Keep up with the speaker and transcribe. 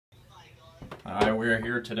Hi, we're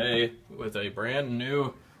here today with a brand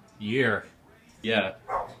new year. Yeah.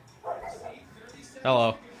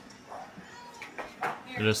 Hello.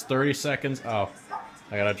 It is 30 seconds. Oh,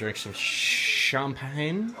 I gotta drink some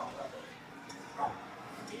champagne.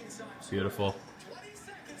 Beautiful.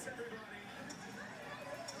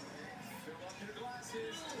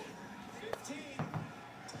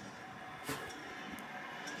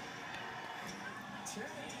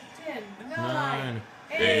 Nine,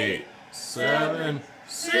 8, 7,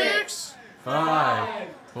 6, 5,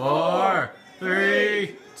 4,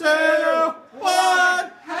 3, 2,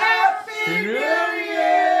 1. Happy New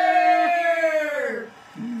Year!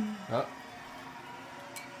 Oh.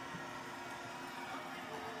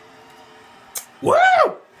 Woo!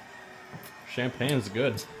 Champagne's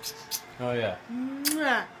good. Oh yeah.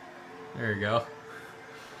 There you go.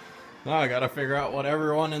 Now I gotta figure out what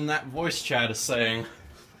everyone in that voice chat is saying.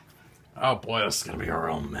 Oh boy, this is gonna be a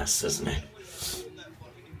real mess, isn't it?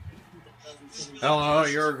 Hello,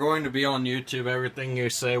 you're going to be on YouTube. Everything you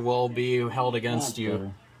say will be held against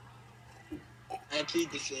you. I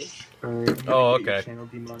plead the fifth. Oh, okay. Channel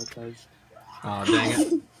demonetized. Oh, dang it.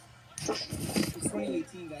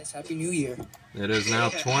 2018, guys. Happy New Year. It is now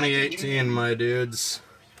 2018, my dudes.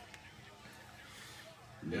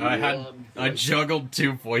 I juggled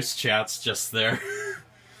two voice chats just there.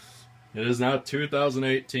 It is now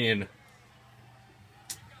 2018.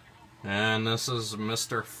 And this is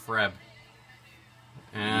Mr. Freb.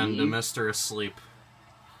 And Mr. Asleep.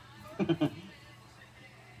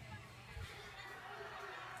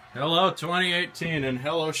 Hello, 2018, and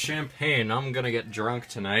hello, champagne. I'm gonna get drunk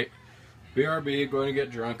tonight. BRB, going to get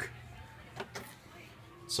drunk.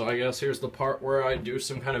 So I guess here's the part where I do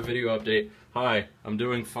some kind of video update. Hi, I'm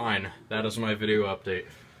doing fine. That is my video update.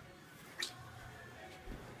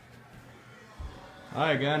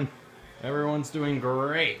 Hi again. Everyone's doing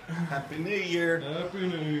great. Happy New Year. Happy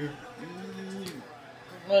New Year.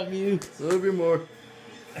 Love you. Love you more.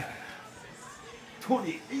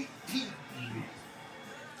 2018.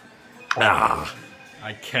 Ah,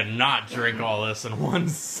 I cannot drink all this in one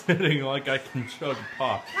sitting like I can chug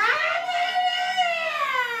pop.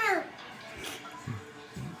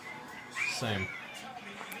 Same.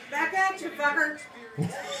 Back at you, fucker.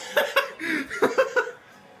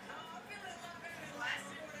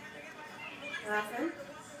 Laughing.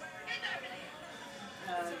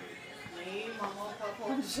 Me, Momo,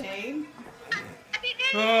 Popo, and Shane.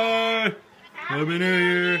 Hi. Happy New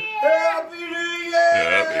Year. Happy New Year.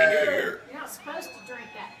 Happy New Year. You're not supposed to drink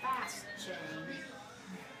that fast,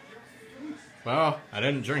 Shane. Well, I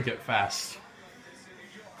didn't drink it fast.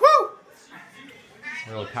 Woo!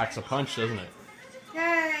 It really packs a punch, doesn't it?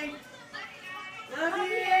 Yay. Love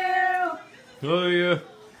you. Oh yeah.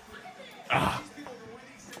 Ah.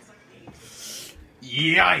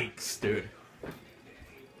 Yikes, dude.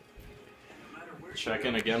 Check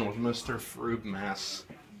in again with Mr. Fruitmass.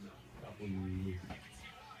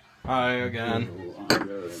 Hi again.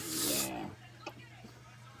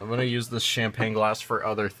 I'm gonna use this champagne glass for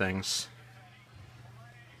other things.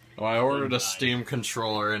 Oh, I ordered a Steam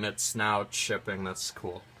controller and it's now shipping. That's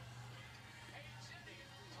cool.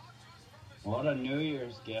 What a New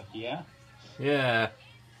Year's gift, yeah? Yeah.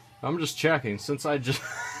 I'm just checking. Since I just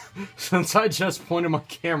pointed my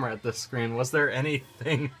camera at this screen, was there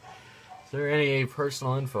anything? Is there any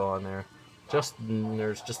personal info on there?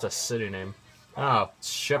 There's just a city name. Oh, it's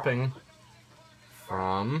shipping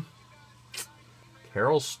from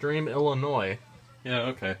Carroll Stream, Illinois. Yeah,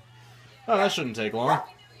 okay. Oh, that shouldn't take long.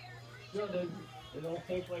 Good. It'll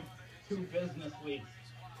take like 2 business weeks.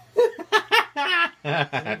 He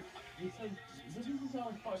said, this is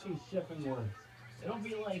how fucking shipping works. It'll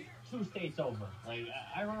be like 2 states over. Like,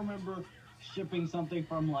 I remember shipping something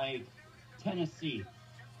from like Tennessee.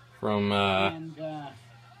 From, And,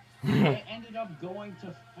 it ended up going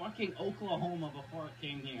to fucking Oklahoma before it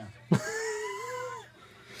came here.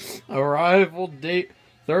 Arrival date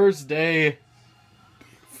Thursday,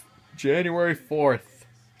 January 4th.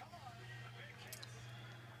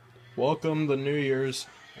 Welcome the New Year's,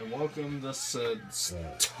 and welcome this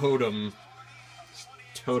totem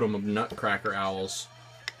of nutcracker owls.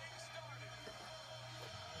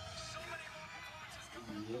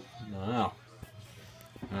 Wow.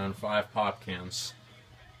 And 5 pop cans.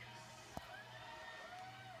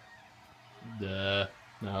 Now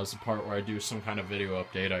is the part where I do some kind of video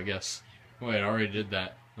update, I guess. Wait, I already did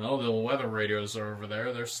that. Well, the weather radios are over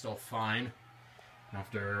there. They're still fine.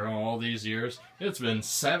 After all these years. It's been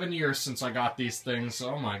 7 years since I got these things.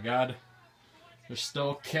 Oh my god. They're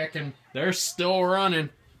still kicking. They're still running.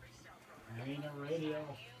 I mean, a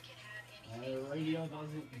radio. The radio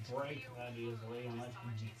doesn't break that easily unless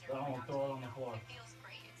you just throw it on the floor.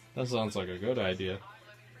 That sounds like a good idea.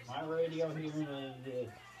 My radio here is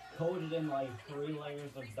coated in like 3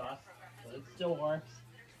 layers of dust, but it still works.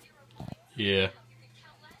 Yeah.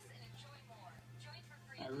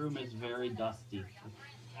 My room is very dusty.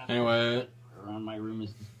 Anyway. Around my room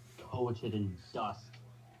is coated in dust.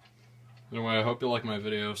 Anyway, I hope you like my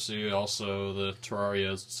video. See, also the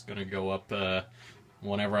Terraria is gonna go up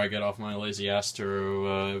whenever I get off my lazy ass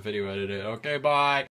to video edit it. Okay, bye!